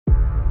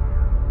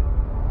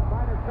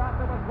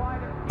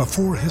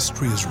Before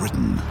history is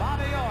written,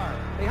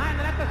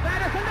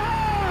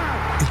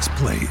 it's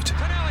played.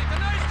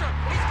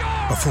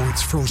 Before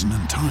it's frozen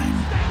in time,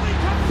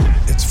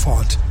 it's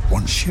fought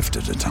one shift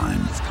at a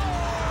time.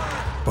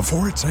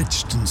 Before it's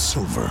etched in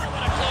silver,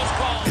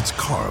 it's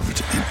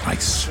carved in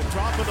ice.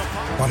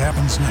 What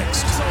happens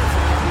next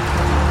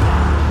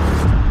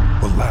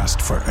will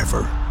last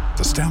forever.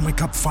 The Stanley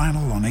Cup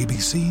Final on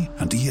ABC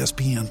and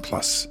ESPN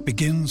Plus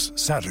begins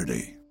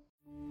Saturday.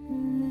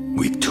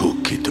 We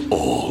took it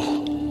all.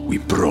 We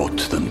brought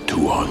them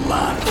to our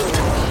land.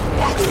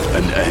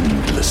 An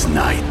endless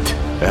night,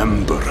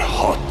 ember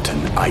hot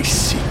and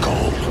icy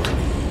cold.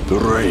 The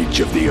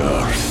rage of the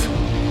earth.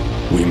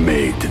 We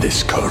made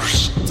this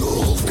curse.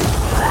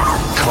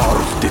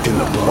 Carved it in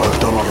the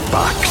blood on our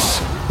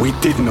backs. We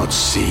did not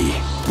see.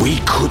 We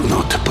could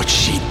not, but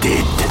she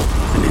did.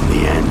 And in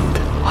the end...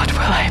 What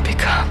will I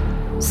become?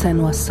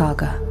 Senua's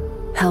Saga.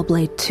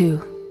 Hellblade 2.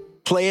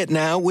 Play it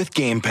now with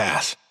Game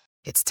Pass.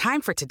 It's time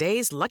for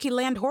today's Lucky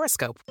Land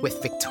horoscope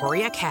with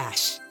Victoria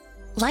Cash.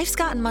 Life's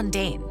gotten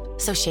mundane,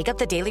 so shake up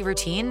the daily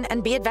routine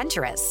and be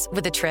adventurous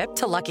with a trip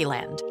to Lucky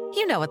Land.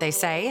 You know what they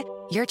say,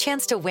 your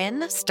chance to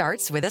win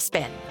starts with a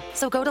spin.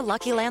 So go to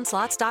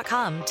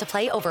LuckyLandSlots.com to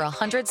play over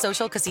 100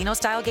 social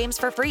casino-style games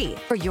for free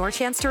for your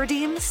chance to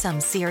redeem some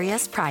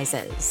serious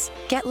prizes.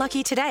 Get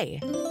lucky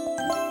today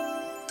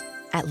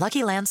at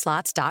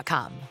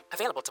LuckyLandSlots.com.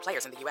 Available to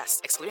players in the U.S.,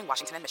 excluding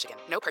Washington and Michigan.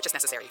 No purchase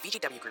necessary.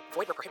 VGW Group.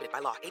 Void where prohibited by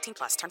law.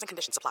 18+. Terms and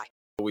conditions apply.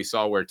 We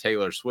saw where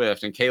Taylor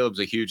Swift, and Caleb's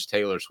a huge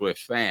Taylor Swift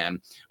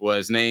fan,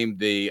 was named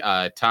the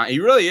time. He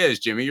really is,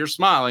 Jimmy. You're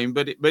smiling,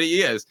 but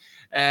he is.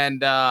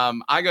 And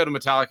I go to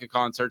Metallica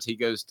concerts. He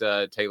goes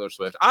to Taylor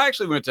Swift. I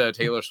actually went to a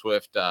Taylor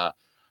Swift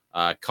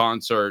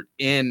concert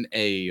in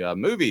a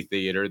movie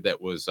theater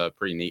that was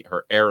pretty neat.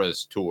 Her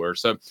Eras tour.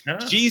 So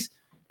she's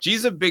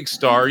a big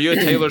star. Are you a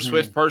Taylor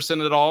Swift person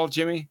at all,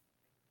 Jimmy?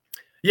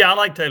 Yeah, I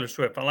like Taylor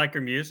Swift. I like her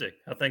music.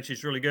 I think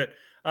she's really good.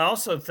 I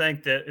also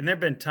think that, and there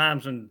have been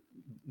times when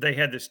they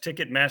had this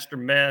Ticketmaster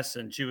mess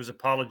and she was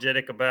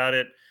apologetic about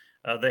it.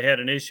 They had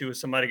an issue with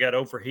somebody got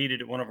overheated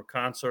at one of her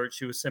concerts.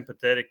 She was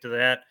sympathetic to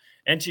that.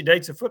 And she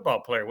dates a football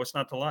player. What's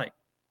not to like?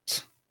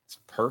 It's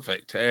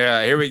perfect.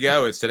 Here we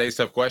go. It's today's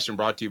tough question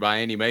brought to you by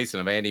Andy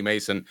Mason of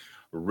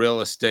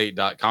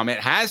AndyMasonRealEstate.com. It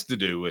has to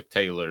do with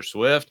Taylor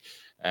Swift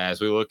as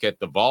we look at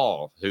the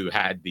Vols, who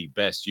had the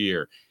best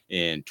year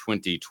in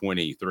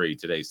 2023.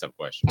 Today's tough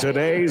question.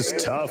 Today's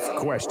tough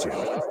question.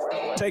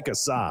 Take a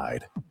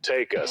side.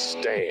 Take a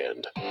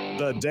stand.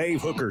 The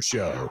Dave Hooker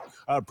Show,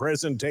 a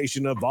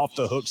presentation of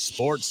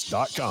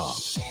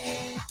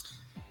OffTheHookSports.com.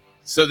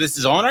 So this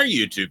is on our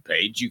YouTube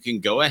page. You can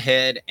go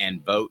ahead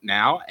and vote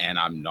now, and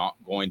I'm not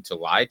going to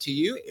lie to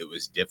you. It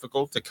was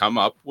difficult to come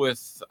up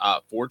with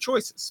 4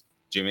 choices.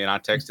 Jimmy and I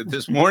texted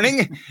this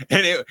morning,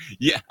 and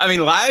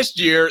last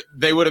year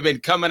they would have been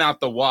coming out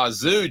the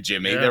wazoo,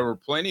 Jimmy. Yeah. There were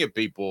plenty of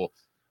people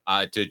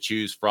to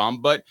choose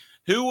from, but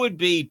who would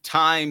be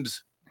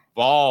Time's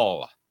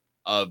Vol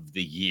of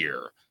the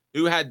year?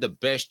 Who had the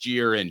best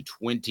year in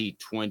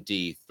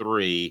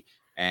 2023?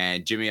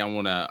 And Jimmy, I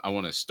want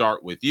to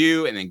start with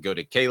you and then go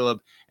to Caleb,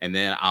 and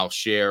then I'll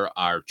share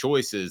our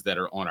choices that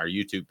are on our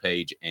YouTube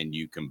page, and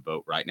you can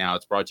vote right now.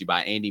 It's brought to you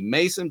by Andy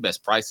Mason,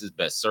 best prices,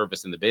 best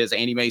service in the biz.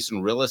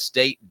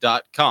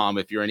 AndyMasonRealEstate.com.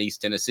 If you're in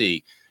East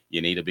Tennessee,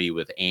 you need to be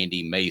with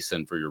Andy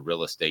Mason for your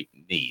real estate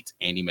needs.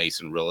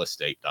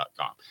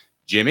 AndyMasonRealEstate.com.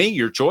 Jimmy,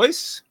 your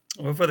choice?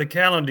 Well, for the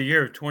calendar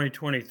year of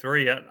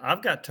 2023,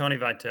 I've got Tony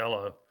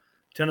Vitello,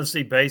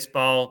 Tennessee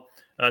baseball.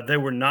 They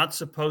were not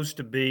supposed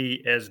to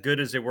be as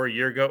good as they were a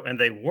year ago, and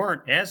they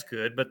weren't as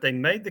good, but they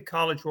made the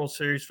College World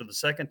Series for the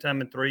second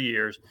time in 3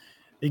 years.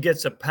 He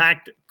gets a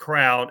packed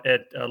crowd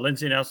at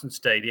Lindsey Nelson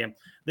Stadium.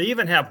 They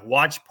even have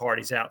watch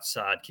parties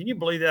outside. Can you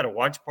believe that, a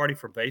watch party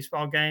for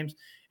baseball games?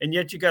 And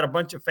yet you got a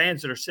bunch of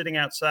fans that are sitting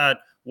outside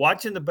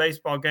watching the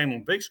baseball game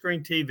on big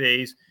screen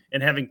TVs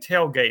and having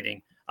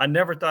tailgating. I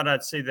never thought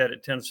I'd see that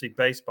at Tennessee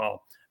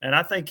baseball. And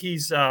I think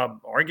he's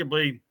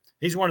arguably –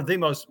 he's one of the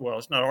most – well,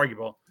 it's not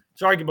arguable.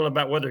 It's arguable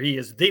about whether he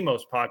is the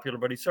most popular,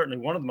 but he's certainly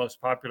one of the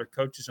most popular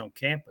coaches on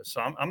campus. So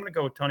I'm going to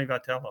go with Tony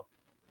Vitello.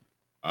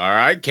 All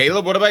right.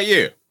 Caleb, what about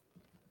you?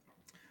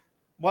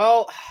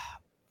 Well,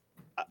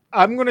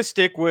 I'm going to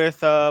stick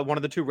with one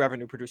of the 2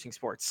 revenue-producing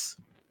sports.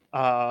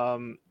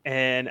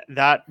 And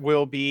that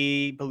will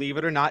be, believe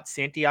it or not,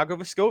 Santiago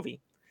Vescovi.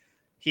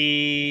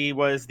 He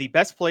was the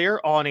best player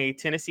on a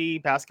Tennessee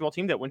basketball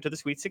team that went to the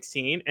Sweet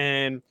 16,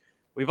 and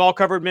we've all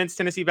covered men's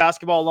Tennessee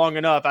basketball long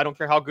enough. I don't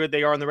care how good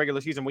they are in the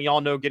regular season. We all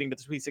know getting to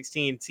the Sweet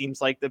 16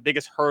 seems like the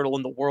biggest hurdle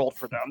in the world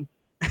for them.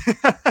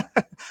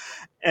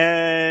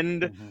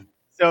 And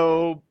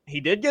so he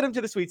did get him to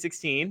the Sweet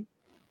 16,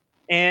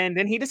 and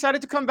then he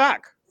decided to come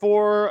back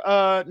for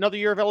another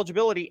year of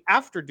eligibility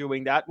after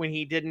doing that when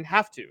he didn't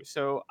have to.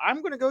 So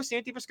I'm going to go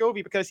Santi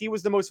Vescovi because he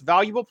was the most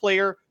valuable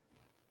player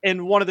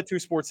in one of the 2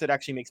 sports that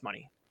actually makes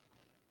money.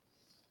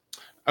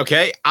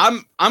 Okay,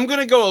 I'm going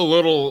to go a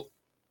little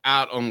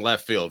out on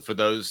left field for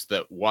those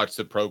that watch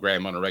the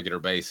program on a regular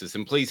basis,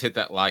 and please hit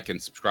that like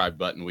and subscribe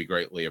button. We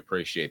greatly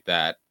appreciate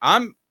that.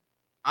 I'm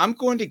I'm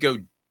going to go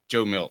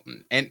Joe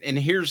Milton. And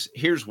here's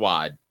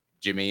why,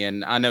 Jimmy.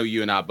 And I know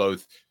you and I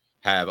both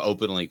have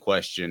openly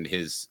questioned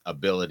his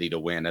ability to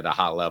win at a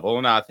high level.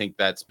 And I think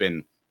that's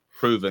been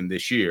proven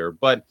this year.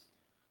 But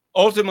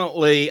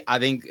ultimately, I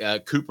think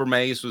Cooper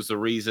Mays was the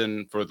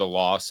reason for the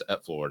loss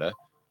at Florida.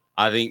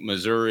 I think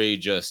Missouri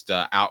just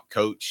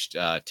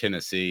outcoached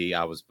Tennessee.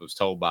 I was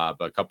told by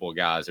a couple of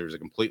guys there was a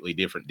completely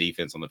different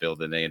defense on the field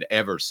than they had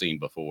ever seen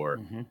before.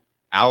 Mm-hmm.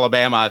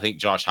 Alabama, I think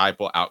Josh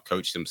Heupel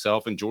outcoached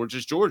himself, and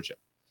Georgia's Georgia.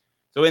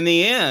 So in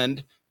the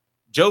end,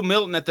 Joe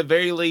Milton at the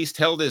very least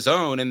held his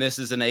own, and this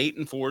is an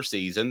 8-4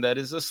 season. That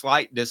is a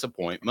slight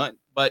disappointment,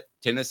 but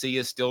Tennessee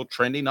is still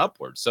trending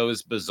upwards. So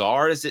as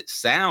bizarre as it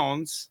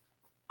sounds,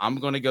 I'm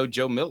going to go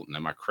Joe Milton.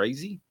 Am I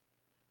crazy?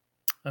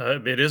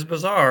 It is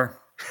bizarre.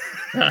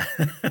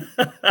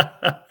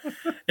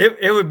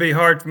 It would be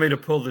hard for me to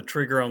pull the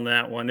trigger on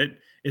that one.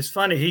 It's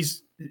funny.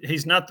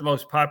 He's not the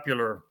most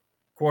popular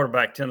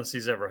quarterback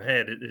Tennessee's ever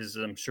had. It is,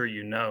 I'm sure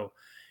you know.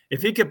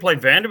 If he could play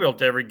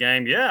Vanderbilt every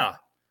game, yeah.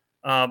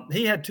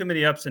 He had too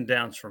many ups and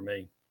downs for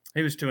me.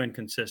 He was too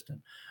inconsistent.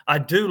 I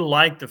do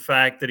like the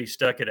fact that he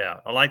stuck it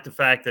out. I like the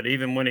fact that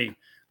even when he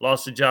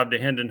lost the job to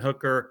Hendon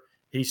Hooker,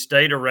 he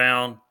stayed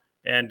around.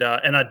 And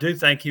I do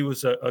think he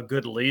was a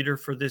good leader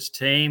for this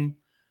team.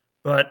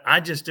 But I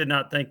just did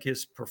not think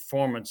his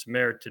performance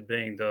merited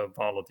being the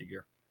Vol of the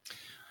Year.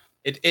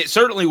 It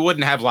certainly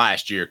wouldn't have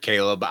last year,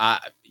 Caleb.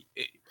 I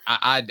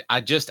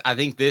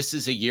think this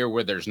is a year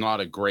where there's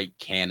not a great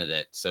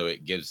candidate, so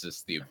it gives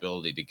us the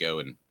ability to go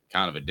in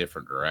kind of a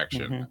different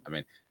direction. Mm-hmm. I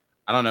mean,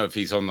 I don't know if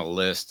he's on the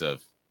list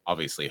of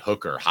obviously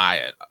Hooker,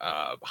 Hyatt,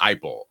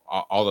 Heupel,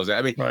 all those.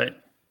 I mean, right.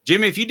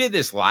 Jimmy, if you did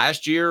this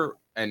last year,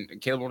 and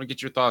Caleb, I want to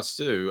get your thoughts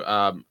too.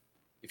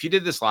 If you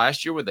did this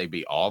last year, would they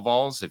be all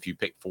Vols if you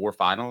picked 4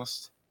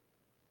 finalists?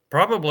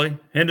 Probably.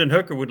 Hendon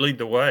Hooker would lead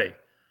the way.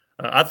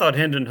 I thought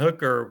Hendon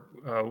Hooker,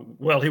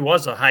 he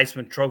was a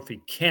Heisman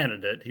Trophy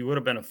candidate. He would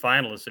have been a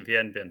finalist if he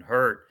hadn't been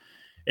hurt.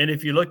 And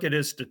if you look at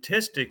his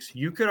statistics,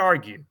 you could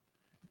argue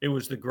it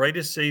was the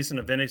greatest season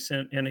of any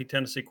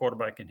Tennessee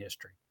quarterback in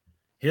history.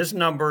 His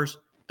numbers,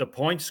 the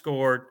points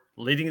scored,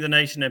 leading the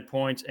nation in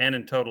points and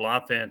in total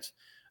offense.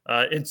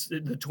 It's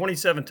the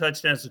 27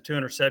 touchdowns to 2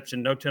 interceptions.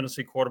 No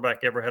Tennessee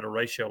quarterback ever had a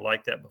ratio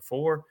like that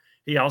before.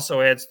 He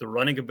also adds the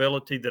running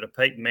ability that a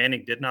Peyton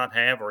Manning did not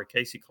have, or a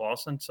Casey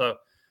Clausen. So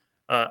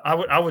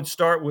I would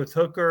start with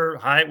Hooker.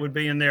 Hyatt would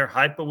be in there.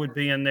 Heupel would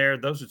be in there.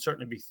 Those would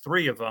certainly be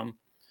 3 of them.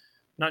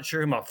 Not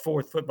sure who my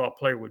 4th football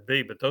player would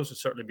be, but those would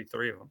certainly be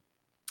 3 of them.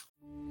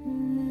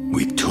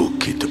 We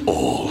took it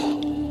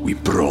all. We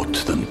brought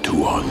them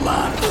to our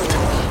land.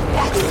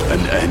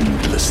 An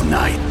endless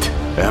night,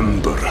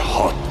 ember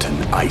hot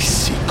and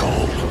icy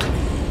cold.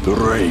 The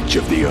rage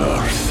of the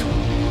earth.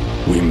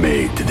 We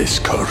made this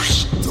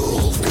curse.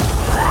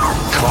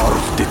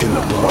 Carved it in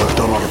the blood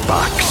on our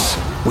backs.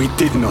 We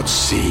did not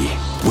see.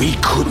 We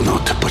could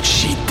not, but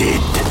she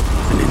did.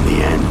 And in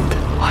the end,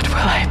 What will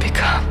I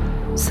become?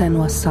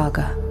 Senua's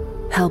Saga.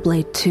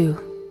 Hellblade 2.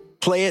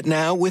 Play it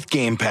now with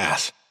Game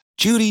Pass.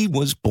 Judy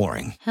was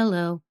boring.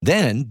 Hello.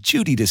 Then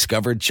Judy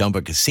discovered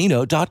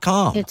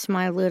ChumbaCasino.com. It's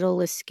my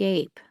little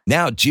escape.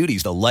 Now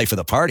Judy's the life of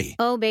the party.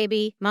 Oh,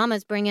 baby,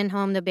 mama's bringing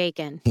home the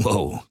bacon.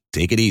 Whoa,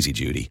 take it easy,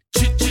 Judy.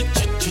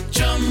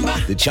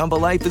 The Chumba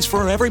life is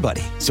for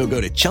everybody. So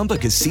go to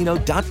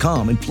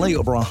ChumbaCasino.com and play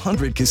over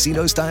 100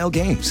 casino-style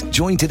games.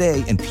 Join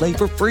today and play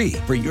for free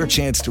for your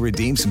chance to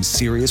redeem some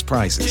serious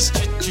prizes.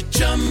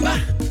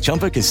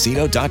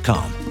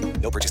 ChumbaCasino.com.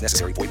 No purchase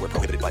necessary. Void where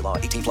prohibited by law.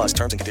 18+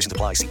 terms and conditions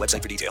apply. See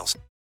website for details.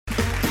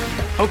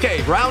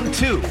 Okay, round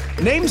 2.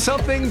 Name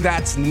something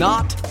that's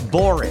not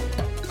boring.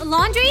 A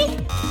laundry?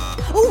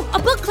 Ooh, a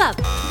book club.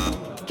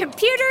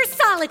 Computer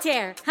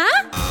solitaire,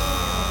 huh?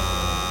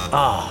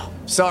 Ah,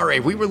 sorry.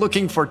 We were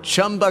looking for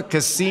Chumba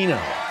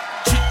Casino.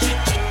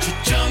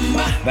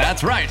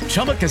 That's right.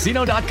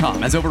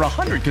 ChumbaCasino.com has over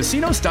 100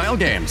 casino-style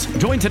games.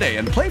 Join today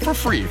and play for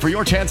free for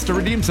your chance to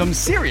redeem some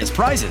serious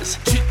prizes.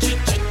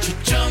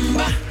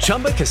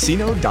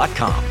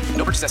 ChumbaCasino.com.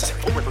 No purchase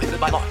necessary. Void where prohibited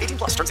by law. 18+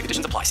 terms and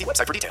conditions apply. See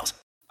website for details.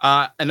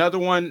 Another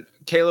one,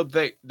 Caleb,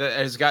 that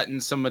has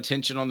gotten some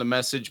attention on the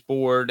message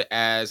board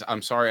as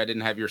I'm sorry I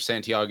didn't have your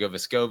Santiago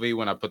Vescovi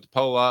when I put the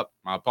poll up.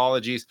 My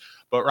apologies.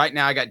 But right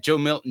now I got Joe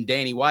Milton,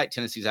 Danny White,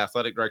 Tennessee's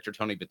athletic director,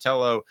 Tony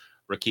Vitello,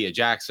 Rakia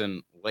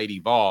Jackson, Lady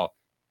Vol.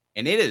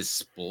 And it is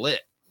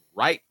split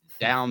right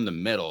down the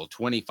middle,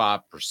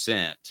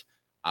 25%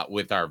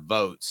 with our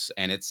votes.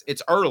 And it's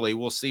early.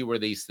 We'll see where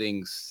these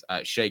things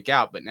shake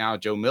out. But now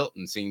Joe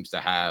Milton seems to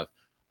have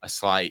a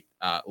slight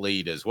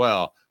lead as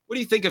well. What do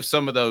you think of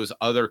some of those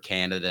other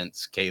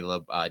candidates,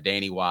 Caleb,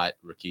 Danny White,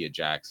 Rakia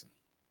Jackson?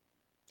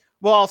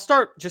 Well, I'll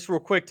start just real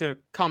quick to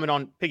comment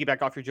on,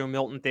 piggyback off your Joe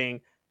Milton thing.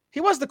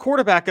 He was the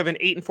quarterback of an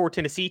 8-4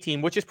 Tennessee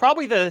team, which is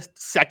probably the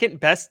second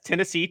best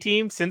Tennessee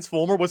team since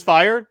Fulmer was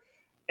fired.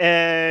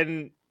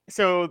 And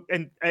so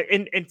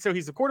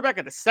he's the quarterback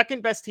of the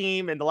second best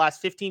team in the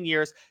last 15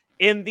 years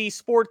in the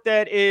sport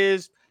that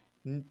is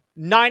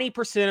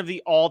 90% of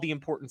all the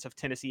importance of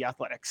Tennessee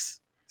athletics.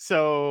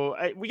 So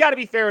we got to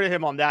be fair to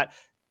him on that.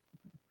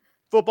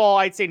 Football,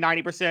 I'd say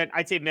 90%.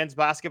 I'd say men's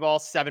basketball,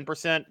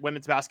 7%.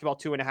 Women's basketball,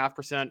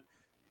 2.5%.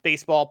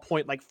 Baseball,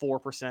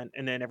 4%,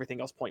 and then everything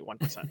else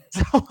 0.1%.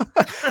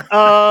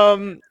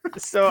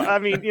 So I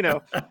mean,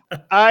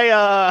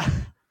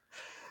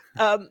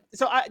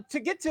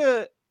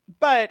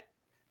 but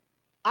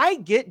I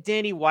get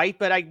Danny White,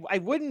 but I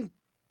wouldn't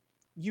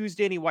use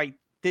Danny White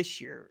this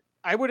year.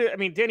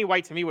 Danny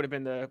White to me would have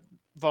been the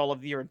Vol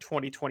of the year in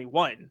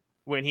 2021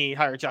 when he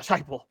hired Josh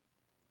Heupel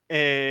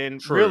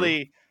and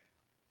really,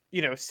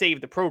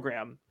 saved the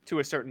program to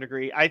a certain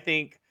degree. I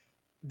think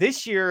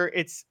this year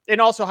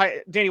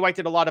Danny White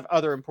did a lot of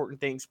other important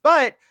things,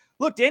 but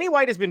look, Danny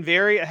White has been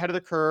very ahead of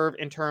the curve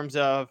in terms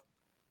of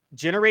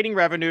generating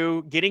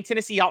revenue, getting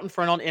Tennessee out in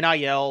front on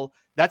NIL.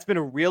 That's been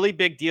a really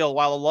big deal.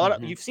 While a lot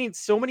of you've seen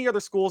so many other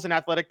schools and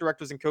athletic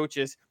directors and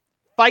coaches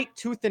fight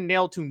tooth and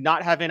nail to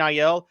not have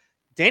NIL,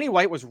 Danny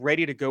White was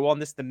ready to go on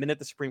this the minute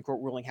the Supreme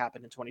Court ruling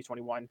happened in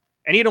 2021.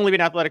 And he had only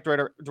been athletic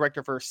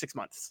director for 6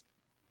 months.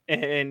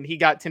 And he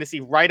got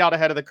Tennessee right out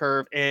ahead of the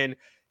curve. And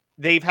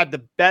they've had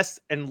the best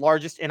and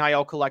largest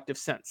NIL collective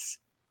since.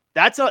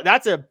 That's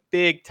a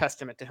big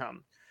testament to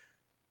him.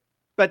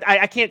 But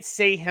I can't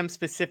say him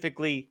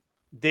specifically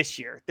this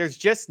year. There's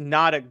just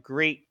not a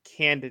great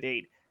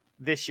candidate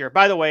this year.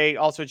 By the way,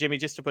 also, Jimmy,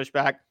 just to push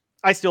back,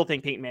 I still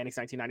think Peyton Manning's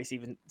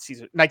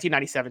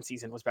 1997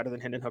 season was better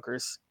than Hendon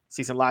Hooker's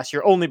season last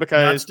year, only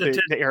because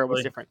the era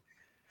was different.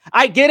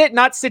 I get it,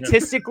 not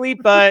statistically,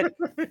 but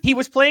he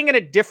was playing in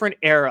a different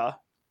era,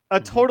 a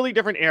totally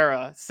different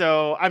era.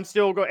 So I'm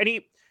still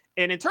going.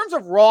 And in terms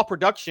of raw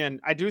production,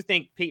 I do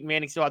think Peyton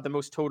Manning still had the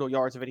most total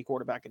yards of any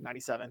quarterback in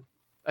 97.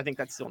 I think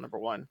that's still number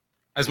one.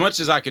 As much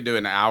as I could do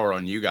an hour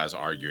on you guys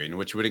arguing,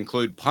 which would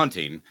include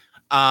punting,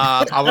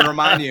 I want to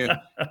remind you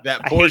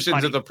that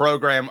portions of the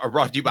program are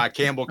brought to you by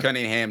Campbell,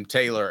 Cunningham,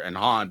 Taylor, and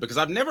Hahn, because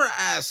I've never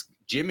asked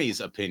Jimmy's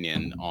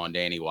opinion on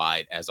Danny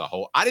White as a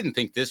whole. I didn't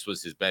think this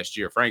was his best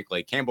year,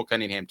 frankly. Campbell,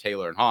 Cunningham,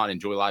 Taylor, and Hahn.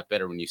 Enjoy life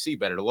better when you see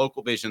better. The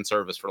local vision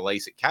service for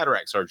LASIK,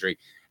 cataract surgery,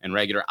 and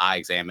regular eye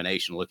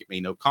examination. Look at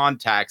me, no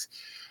contacts,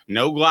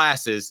 no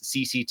glasses,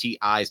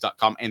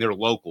 ccteyes.com. And they're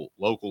local,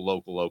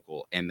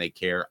 and they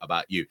care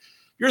about you.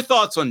 Your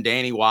thoughts on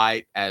Danny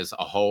White as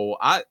a whole?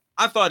 I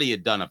thought he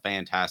had done a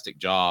fantastic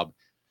job.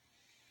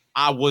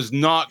 I was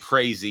not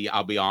crazy,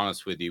 I'll be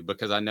honest with you,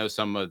 because I know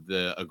some of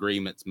the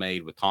agreements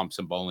made with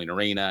Thompson Bowling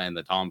Arena and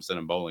the Thompson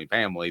and Bowling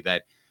family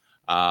that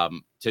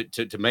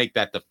to make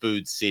that the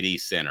Food City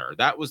Center.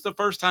 That was the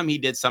first time he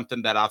did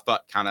something that I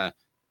thought kind of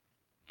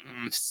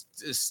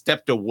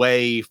stepped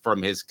away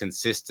from his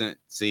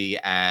consistency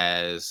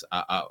as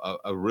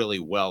a really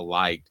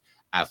well-liked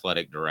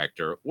athletic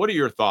director. What are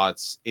your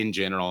thoughts in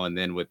general, and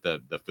then with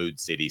the Food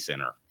City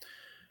Center?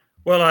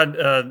 Well,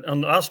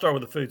 I'll start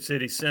with the Food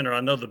City Center. I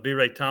know the B.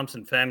 Ray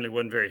Thompson family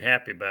wasn't very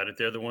happy about it.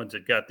 They're the ones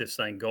that got this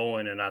thing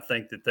going, and I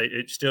think that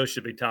it still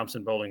should be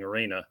Thompson Bowling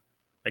Arena.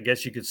 I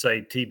guess you could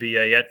say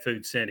TBA at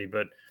Food City.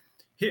 But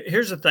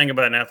here's the thing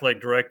about an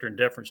athletic director in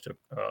deference to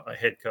a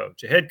head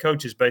coach. A head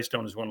coach is based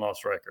on his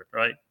win-loss record,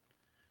 right?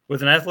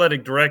 With an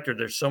athletic director,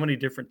 there's so many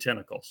different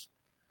tentacles.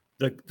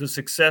 The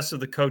success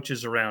of the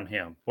coaches around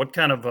him. What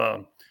kind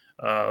of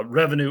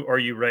revenue are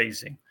you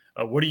raising?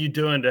 What are you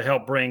doing to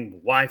help bring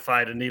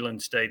Wi-Fi to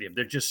Neyland Stadium?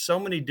 There's just so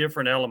many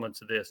different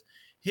elements of this.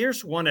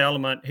 Here's one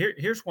element.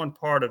 Here's one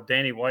part of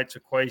Danny White's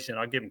equation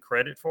I'll give him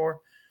credit for.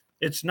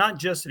 It's not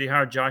just that he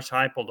hired Josh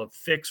Heupel to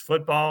fix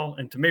football.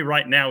 And to me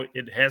right now,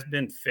 it has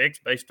been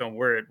fixed based on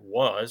where it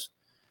was.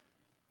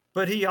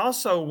 But he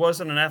also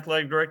wasn't an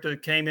athletic director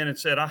that came in and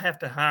said, I have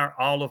to hire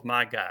all of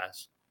my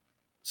guys.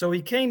 So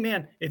he came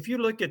in. If you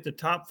look at the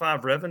top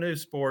 5 revenue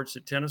sports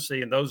at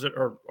Tennessee, and those that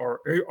are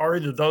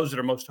either those that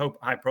are most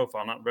high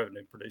profile, not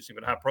revenue producing,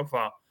 but high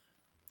profile,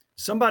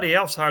 somebody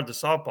else hired the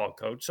softball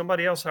coach.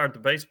 Somebody else hired the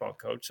baseball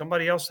coach.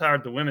 Somebody else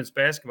hired the women's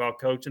basketball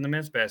coach and the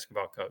men's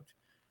basketball coach.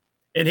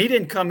 And he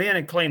didn't come in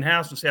and clean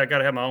house and say, I got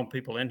to have my own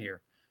people in here.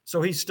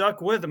 So he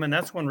stuck with them. And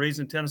that's one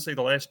reason Tennessee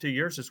the last 2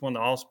 years has won the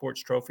all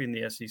sports trophy in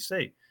the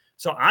SEC.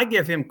 So I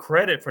give him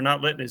credit for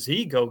not letting his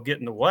ego get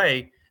in the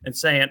way and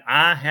saying,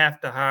 I have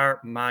to hire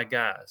my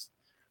guys.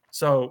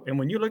 So, and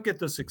when you look at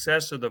the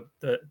success of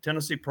the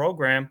Tennessee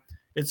program,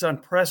 it's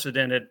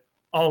unprecedented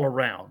all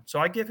around. So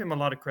I give him a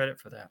lot of credit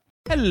for that.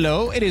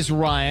 Hello, it is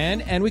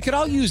Ryan, and we could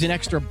all use an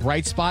extra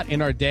bright spot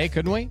in our day,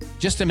 couldn't we?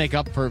 Just to make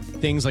up for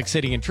things like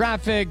sitting in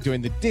traffic,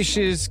 doing the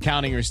dishes,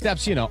 counting your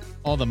steps,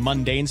 all the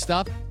mundane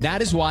stuff.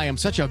 That is why I'm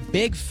such a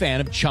big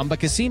fan of Chumba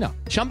Casino.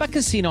 Chumba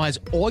Casino has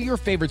all your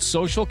favorite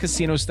social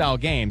casino style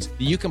games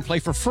that you can play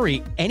for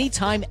free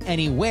anytime,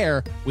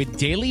 anywhere with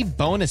daily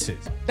bonuses.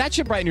 That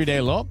should brighten your day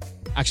a little.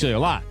 Actually, a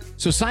lot.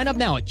 So sign up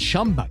now at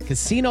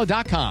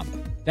ChumbaCasino.com.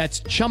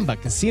 That's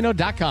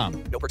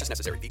ChumbaCasino.com. No purchase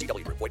necessary.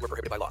 VGW Group. Void where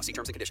prohibited by law. See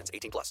terms and conditions.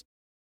 18+.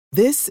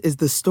 This is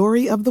the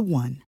story of the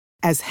one.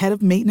 As head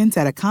of maintenance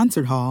at a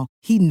concert hall,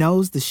 he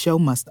knows the show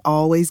must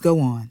always go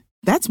on.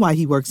 That's why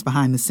he works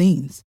behind the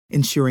scenes,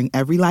 ensuring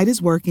every light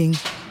is working,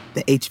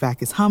 the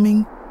HVAC is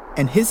humming,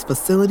 and his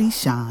facility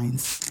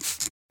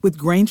shines. With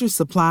Granger's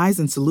supplies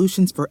and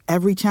solutions for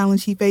every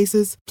challenge he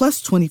faces,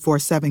 plus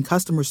 24/7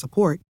 customer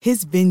support,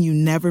 his venue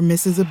never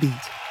misses a beat.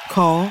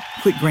 Call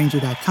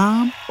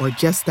quickgranger.com or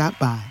just stop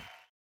by.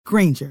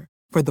 Granger,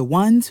 for the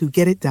ones who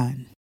get it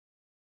done.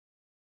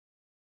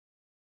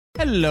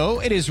 Hello,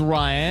 it is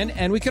Ryan,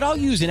 and we could all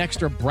use an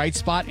extra bright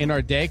spot in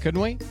our day, couldn't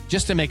we?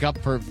 Just to make up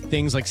for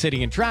things like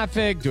sitting in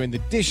traffic, doing the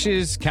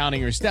dishes, counting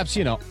your steps,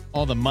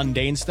 all the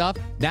mundane stuff.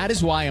 That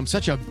is why I'm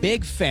such a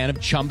big fan of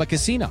Chumba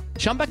Casino.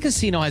 Chumba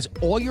Casino has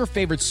all your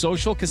favorite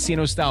social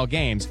casino-style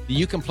games that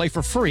you can play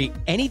for free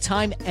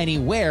anytime,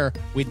 anywhere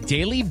with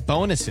daily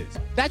bonuses.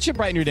 That should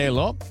brighten your day a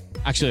little.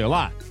 Actually, a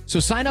lot.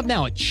 So sign up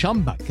now at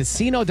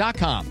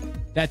ChumbaCasino.com.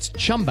 That's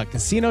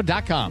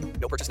ChumbaCasino.com.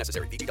 No purchase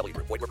necessary. VGW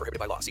Group. Void where prohibited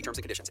by law. See terms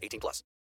and conditions. 18+.